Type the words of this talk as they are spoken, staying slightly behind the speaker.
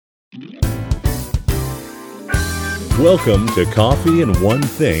Welcome to Coffee and One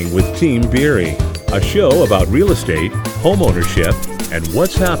Thing with Team Beery, a show about real estate, home ownership, and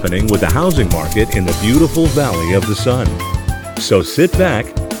what's happening with the housing market in the beautiful Valley of the Sun. So sit back,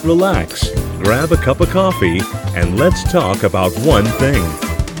 relax, grab a cup of coffee, and let's talk about one thing.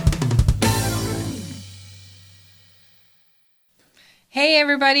 Hey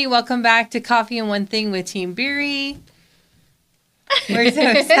everybody, welcome back to Coffee and One Thing with Team Beery. We're so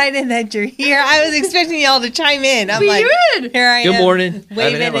excited that you're here. I was expecting y'all to chime in. I'm like, here I am. Good morning.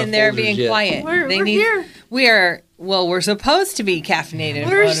 Waving and they're being quiet. We're here. We're supposed to be caffeinated.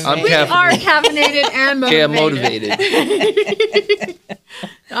 We are caffeinated and motivated. Okay, I'm motivated.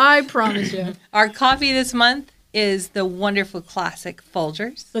 I promise you. Our coffee this month is the wonderful classic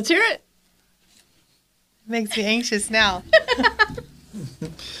Folgers. Let's hear it. Makes me anxious now.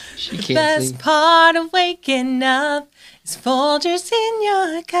 She can't Best sing. part of waking up is Folgers in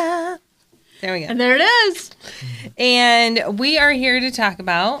your cup. There we go. And there it is. And we are here to talk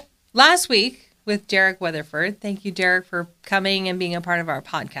about last week with Derek Weatherford. Thank you, Derek, for coming and being a part of our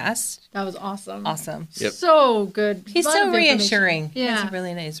podcast. That was awesome. Awesome. Yep. So good. He's Lot so of information. reassuring. He has Yeah. a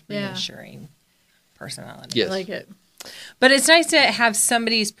really nice, Yeah. reassuring personality. Yes. I like it. But it's nice to have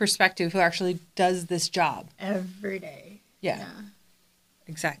somebody's perspective who actually does this job. Every day. Yeah,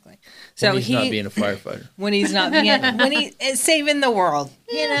 exactly. When So he's not being a firefighter. when he's not being, when he is saving the world.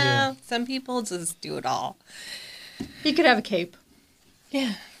 You know, some people just do it all. He could have a cape.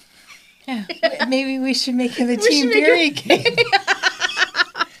 Yeah. Yeah. Maybe we should make him a Team Beery cake.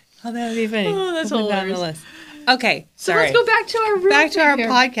 Oh, that would be funny. Oh, that's We'll put that on the hilarious. list. Okay. So sorry. let's go back to our real Back to thing our here.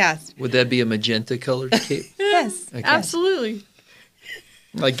 podcast. Would that be a magenta colored cape? Yes. Okay. Absolutely.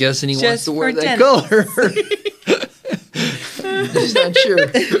 I guess, and he Just wants to wear for that tennis. color. Just not sure.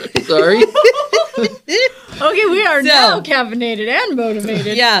 Sorry. Okay, we are So- now caffeinated and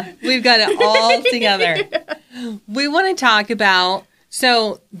motivated. Yeah, we've got it all together. We want to talk about,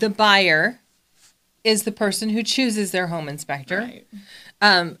 so the buyer is the person who chooses their home inspector.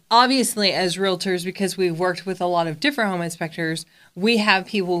 Right. Obviously, as realtors, because we've worked with a lot of different home inspectors, we have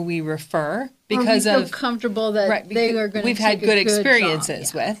people we refer because or we feel of comfortable that right, they are going to we've had good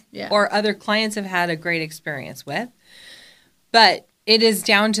experiences job. with, Yeah. or other clients have had a great experience with. But it is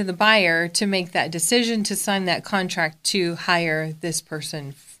down to the buyer to make that decision to sign that contract to hire this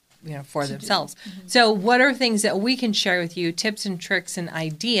person, for themselves. Mm-hmm. So, what are things that we can share with you, tips and tricks and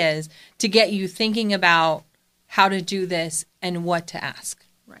ideas to get you thinking about how to do this and what to ask?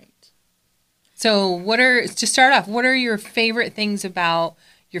 Right. So, to start off, what are your favorite things about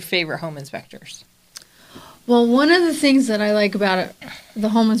your favorite home inspectors? Well, one of the things that I like about it, the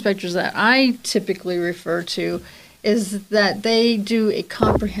home inspectors that I typically refer to is that they do a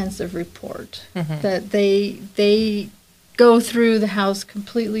comprehensive report. Mm-hmm. That they go through the house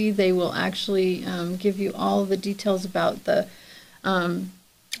completely. They will actually give you all the details about the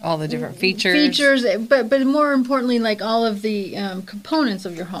All the different features. but more importantly, like all of the components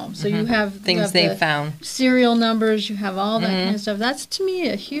of your home. So you have Things you have they the found. serial numbers. You have all that kind of stuff. That's to me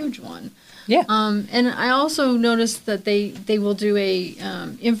a huge one. Yeah. And I also noticed that they will do a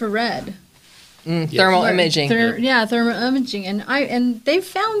infrared Thermal imaging. thermal imaging, and they've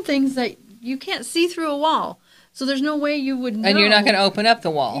found things that you can't see through a wall, so there's no way you would know. And you're not going to open up the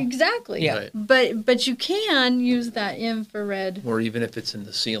wall. Exactly. Yeah. Right. But you can use that infrared. Or even if it's in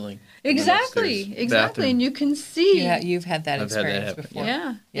the ceiling. Exactly. Upstairs Exactly, bathroom. and you can see. You've had that I've had that experience happen,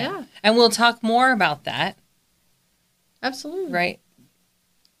 before. Yeah. And we'll talk more about that, Absolutely. right?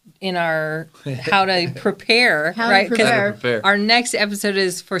 In our how to prepare, How to right? 'Cause prepare. How to prepare. our next episode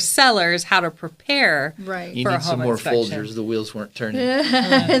is for sellers, how to prepare. Right. You for a need some home more inspection. Folgers. The wheels weren't turning.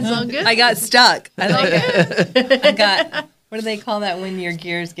 It's all good. I got stuck. I like it. I got, what do they call that when your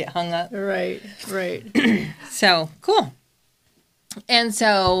gears get hung up? Right. So, cool. And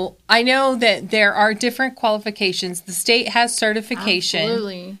so I know that there are different qualifications. The state has certification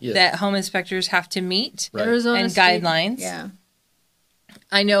Absolutely. Yes. that home inspectors have to meet. Right. Arizona And State- guidelines. Yeah.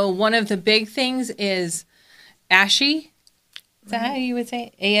 I know one of the big things is ASHI. Is that how you would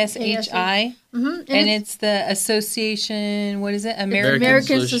say it? ASHI? Mm-hmm. And it's the association, what is it? American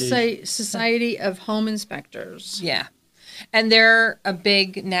American Association. Society of Home Inspectors. Yeah. And they're a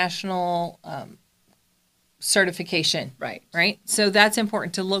big national certification, Right. right? So that's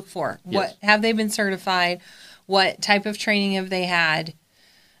important to look for. Yes. What have they been certified? What type of training have they had?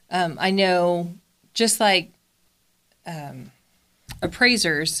 I know just like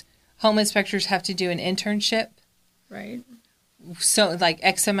appraisers, home inspectors have to do an internship. Right. So like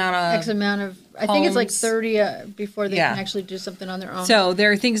X amount X of. amount of, I think it's like homes. 30 before they Yeah. can actually do something on their own. So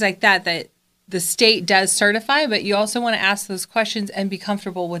there are things like that the state does certify, but you also want to ask those questions and be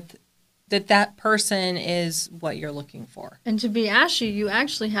comfortable with that person is what you're looking for. And to be ASHI, you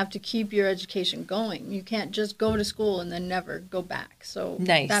actually have to keep your education going. You can't just go to school and then never go back. So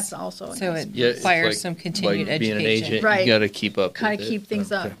Nice. that's also So nice. it Yeah, it's requires some continued like being education. an agent, Right. you got to keep up. Kind with of keep it.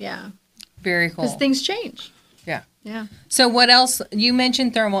 things Okay. up, yeah. Very cool. Because things change. Yeah. Yeah. So what else? You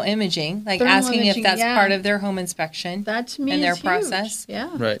mentioned thermal imaging, like Thermal asking imaging, if that's yeah. part of their home inspection. That to me And is their huge. process? Yeah.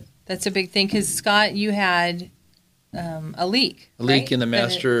 Right. That's a big thing because Scott, you had a leak. A leak right? in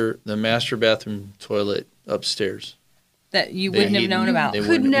the master bathroom toilet upstairs. that you wouldn't have known about. They Could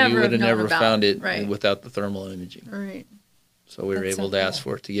wouldn't- never we would have have known never about. found it Right. without the thermal imaging. Right. So we were That's so able to ask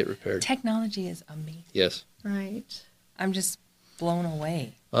cool. for it to get repaired. Technology is amazing. Yes. Right. I'm just blown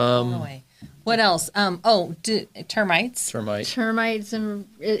away. Blown away. What else? Termites. Termite. Termites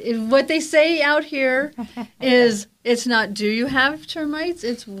and what they say out here is it's not do you have termites,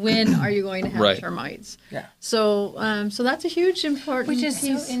 it's when are you going to have Right. termites. Yeah. So so that's a huge important Which is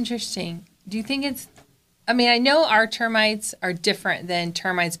piece. so interesting. Do you think it's? I mean, I know our termites are different than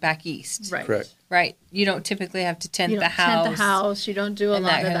termites back east. Right. Correct. Right. You don't typically have to tent You the don't house. tent the house. You don't do a and lot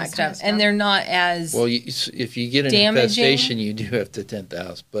that of kind that of stuff. kind of stuff. And they're not as Well, if you get an Damaging? infestation, you do have to tent the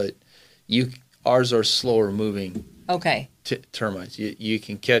house. But ours are slower moving okay. termites. You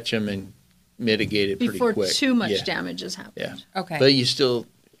can catch them and mitigate it pretty before quick. too much Yeah. damage has happened. Yeah. Okay. But you still,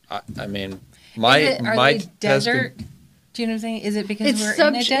 I mean, are my they testing- desert? Do you know what I'm saying? Is it because It's we're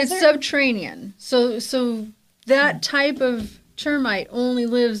in a desert? it's subterranean. So that type of termite only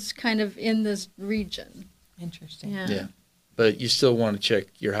lives kind of in this region. Interesting. Yeah. Yeah. But you still want to check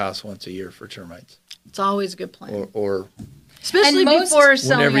your house once a year for termites, It's always a good plan. or Especially And most- before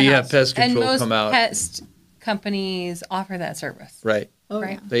selling whenever a you house. have pest And control most come out. pest companies offer that service. Right. Oh,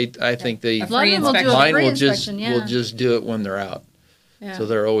 right. yeah. I think they A A lot free of them will do inspection. a mine free will just inspection, yeah. will just do it when they're out. Yeah. So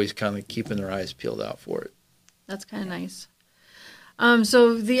they're always kind of keeping their eyes peeled out for it. That's kind of nice.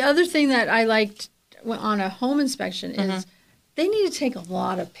 So the other thing that I liked on a home inspection Mm-hmm. is they need to take a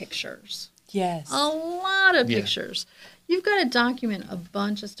lot of pictures. Yes. A lot of Yeah. pictures. You've got to document a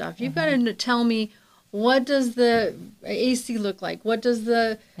bunch of stuff. You've Mm-hmm. got to tell me, what does the AC look like? What does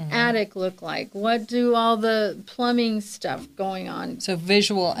the Mm-hmm. attic look like? What do all the plumbing stuff going on? So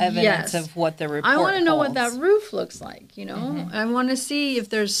visual evidence Yes. of what the report I want to know what holds. that roof looks like, you know? Mm-hmm. I want to see if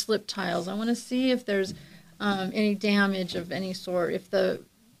there's slip tiles. I want to see if there's any damage of any sort, if the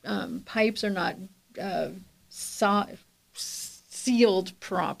pipes are not sealed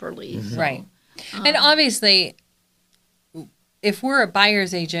properly. So, Right. And obviously, if we're a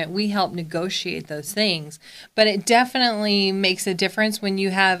buyer's agent, we help negotiate those things. But it definitely makes a difference when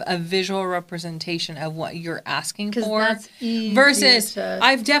you have a visual representation of what you're asking 'Cause for. that's easier Versus, to-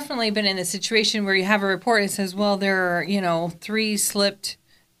 I've definitely been in a situation where you have a report that says, well, there are, 3 slipped,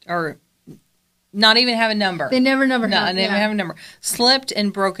 or not even have a number. They never No, have. they yeah. have a number. Slipped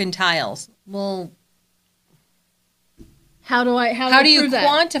and broken tiles. Well, How do you prove that?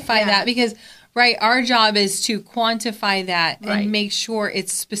 quantify Yeah. that? Because our job is to quantify that Right. and make sure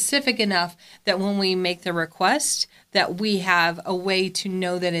it's specific enough that when we make the request that we have a way to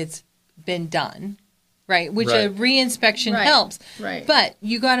know that it's been done, right? Which a Right. reinspection Right. helps. Right. But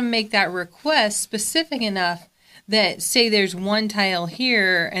you got to make that request specific enough that, say there's 1 tile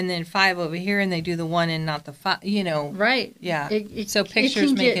here and then 5 over here, and they do the 1 and not the 5, Right. Yeah. So pictures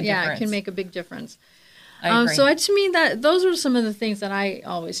can make a Yeah, it difference. can make a big difference. I agree. So to me, those are some of the things that I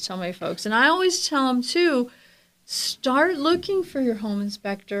always tell my folks, and I always tell them too. Start looking for your home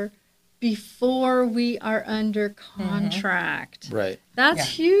inspector before we are under contract. Right. That's Yeah.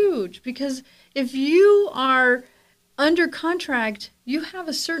 huge, because if you are under contract, you have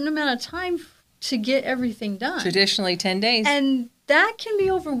a certain amount of time to get everything done. Traditionally 10 days. And that can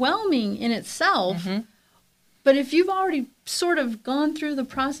be overwhelming in itself. Mm-hmm. But if you've already sort of gone through the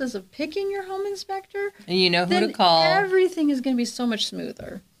process of picking your home inspector, and you know who then to call. everything is going to be so much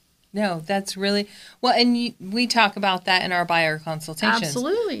smoother. No, that's really well, and we talk about that in our buyer consultations.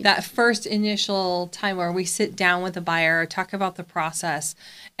 Absolutely. That first initial time where we sit down with the buyer, talk about the process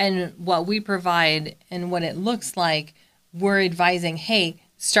and what we provide and what it looks like. We're advising, hey,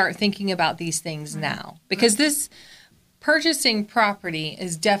 start thinking about these things now, because this purchasing property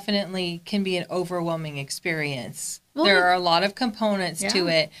is definitely can be an overwhelming experience. Well, There are a lot of components to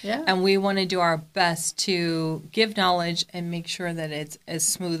Yeah, it, yeah. and we want to do our best to give knowledge and make sure that it's as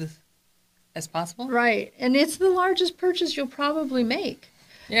smooth as possible. Right. And it's the largest purchase you'll probably make.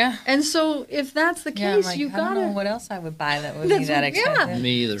 Yeah. And so if that's the Yeah, I'm case, like, you I don't got know to. what else I would buy that would be That's that what- yeah. expensive.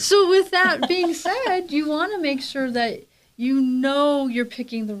 Me either. So with that being said, you want to make sure that you know you're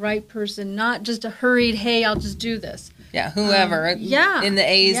picking the right person, not just a hurried, hey, I'll just do this. Yeah, whoever. Yeah. In the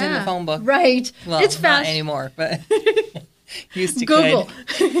A's in the yeah, phone book. Right. Well, it's not fast. anymore, but used to Google.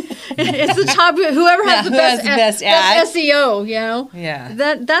 could. It's the top. Whoever has Yeah, the who has best, the best ad. SEO. You know. Yeah.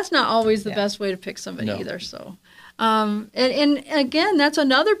 That's not always the Yeah. best way to pick somebody No. either. So, and again, that's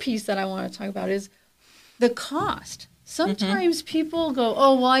another piece that I want to talk about is the cost. Sometimes people go,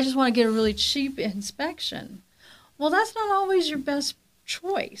 oh, well, I just want to get a really cheap inspection. Well, that's not always your best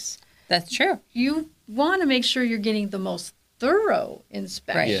choice. That's true. You want to make sure you're getting the most thorough Right.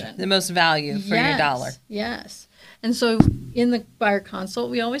 inspection. The most value for your dollar. Yes. And so in the buyer consult,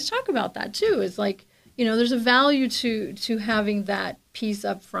 we always talk about that too. It's like, there's a value to having that piece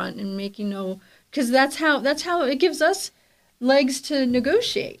up front and making because that's how it gives us legs to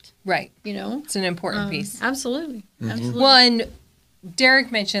negotiate, Right. you It's an important piece. Absolutely. Absolutely. Well, and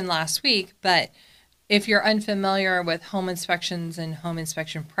Derek mentioned last week, but if you're unfamiliar with home inspections and home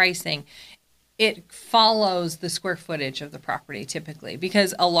inspection pricing, it follows the square footage of the property typically,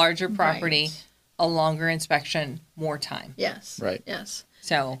 because a larger property, Right. a longer inspection, more time. Yes. Right. Yes.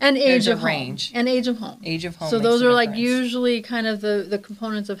 So And there's age a of range. home. And age of home. Age of home. So makes those a are like difference. usually kind of the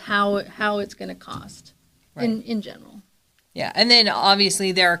components of how it's going to cost in general. Yeah, and then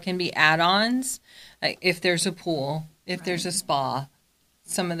obviously there can be add-ons, like if there's a pool, if there's a spa,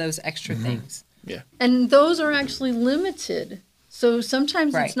 some of those extra things. And those are actually limited. So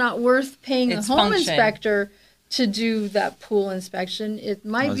sometimes Right. it's not worth paying It's a home function. inspector to do that pool inspection. It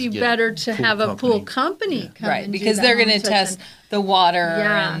might Let's be get better to pool have a pool company. company come Right, and do because that they're home going to test inspection. the water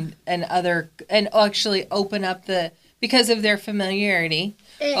Yeah. and other, and actually open up because of their familiarity,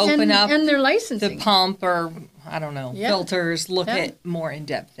 open up and their the licensing. pump or, I don't know, Yeah. filters, look Yeah. at more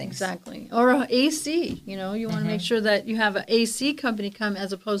in-depth things. Exactly. Or a AC, you want to make sure that you have an AC company come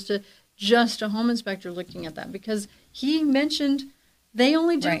as opposed to just a home inspector looking at that, because he mentioned they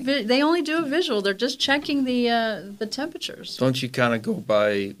only do Right. they only do a visual. They're just checking the temperatures. Don't you kind of go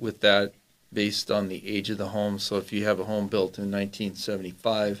by with that based on the age of the home? So if you have a home built in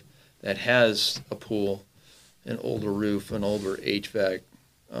 1975 that has a pool, an older roof, an older HVAC,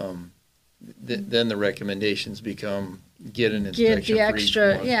 then the recommendations become get an Get inspection the for each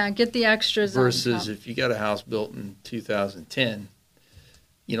extra, one. get the extras on Versus top. if you got a house built in 2010,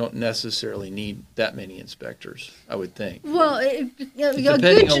 you don't necessarily need that many inspectors, I would think. Well,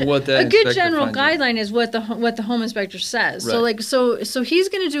 Depending on what that a good inspector general finds out. guideline is what the home inspector says. So Right. so he's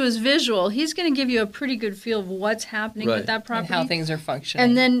going to do his visual. He's going to give you a pretty good feel of what's happening Right. with that And property. how things are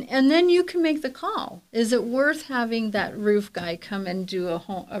functioning. And then you can make the call. Is it worth having that roof guy come and do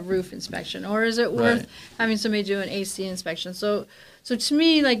a roof inspection, or is it worth Right. having somebody do an AC inspection? So to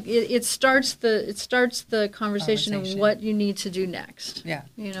me, like it starts the conversation of what you need to do next. Yeah.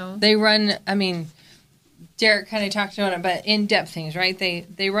 They Derek kind of talked about it, but in-depth things, right?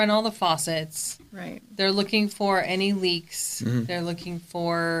 They run all the faucets. right. They're looking for any leaks. Mm-hmm. They're looking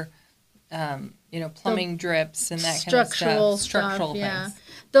for, plumbing drips and that Structural kind of stuff. Structural stuff, yeah. things.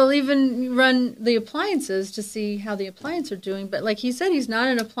 They'll even run the appliances to see how the appliances are doing. But like he said, he's not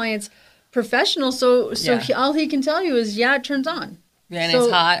an appliance professional, so Yeah. all he can tell you is, it turns on. And So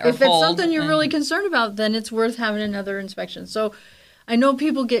it's hot or if cold. it's something you're and- really concerned about, then it's worth having another inspection. So I know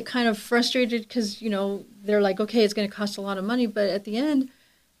people get kind of frustrated because, they're like, okay, it's going to cost a lot of money. But at the end,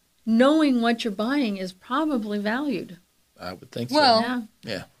 knowing what you're buying is probably valued. I would think so. Well, Yeah.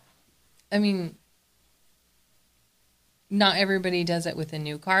 Yeah. I mean, not everybody does it with a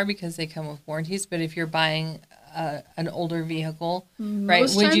new car because they come with warranties. But if you're buying an older vehicle, right,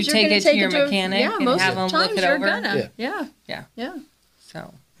 Most would you times you're take gonna it to your mechanic yeah, and most have them times look it you're over? gonna. Yeah. Yeah.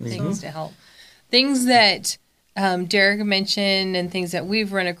 So things to help. Things that Derek mentioned and things that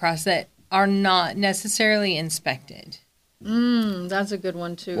we've run across that are not necessarily inspected. That's a good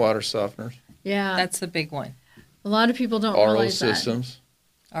one too. Water softeners, Yeah. That's the big one. A lot of people don't RO realize systems.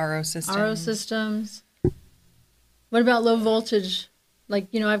 RO system. that. RO systems. What about low voltage? Like,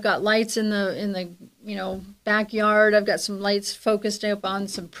 I've got lights in the backyard. I've got some lights focused up on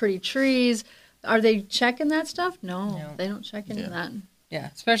some pretty trees. Are they checking that stuff? No. They don't check into Yeah. that. Yeah,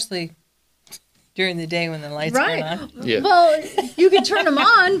 especially during the day when the lights Right. are on. Yeah. Well, you can turn them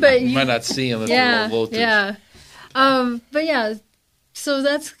on, but You might not see them if yeah, they're low voltage. yeah. But yeah, so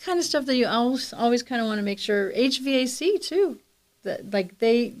that's kind of stuff that you always kind of want to make sure. HVAC too, that like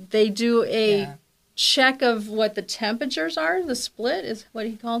they do a Yeah. check of what the temperatures are. The split is what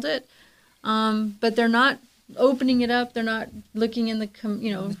he called it. But they're not opening it up. They're not looking in the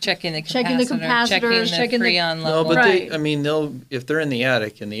Checking the Checking the capacitors, checking checking the the- freon No, level. but Right. they'll if they're in the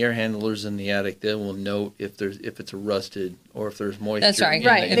attic and the air handler's in the attic, they will note if it's a rusted or if there's moisture. That's right. in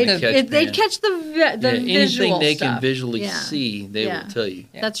right. the They catch they pan. catch the Yeah, visual anything they stuff. can visually Yeah. see, they Yeah. will tell you,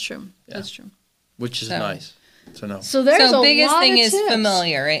 Yeah. That's true. Yeah. That's true. which is So- nice. to know. So there's so a biggest lot thing of is tips.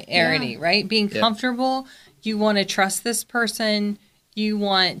 familiarity, Yeah. right? Being Yeah. comfortable. You want to trust this person. You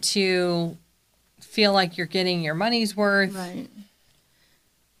want to feel like you're getting your money's worth. Right.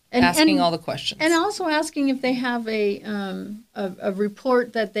 Asking all the questions. And also asking if they have a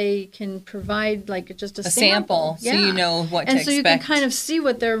report that they can provide, like just a sample, so you know what to and so you can expect. kind of see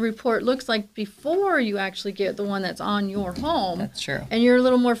what their report looks like before you actually get the one that's on your home. That's true. And you're a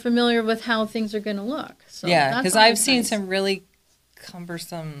little more familiar with how things are going to look. So Yeah, that's because I've always seen nice. some really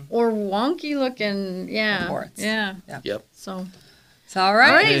cumbersome. or wonky looking, yeah, Reports. yeah. Yep. So So all right.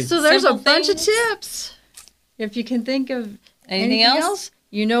 all right, so there's a Simple bunch of things. tips. If you can think of Anything else?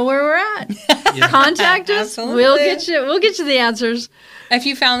 you know where we're at. Contact us. We'll Absolutely. get you the answers. If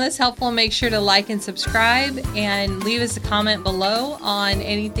you found this helpful, make sure to like and subscribe and leave us a comment below on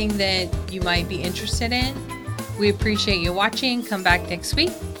anything that you might be interested in. We appreciate you watching. Come back next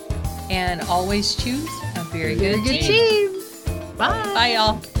week. And always choose a very good team. team. Bye. Bye,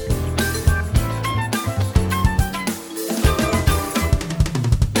 y'all.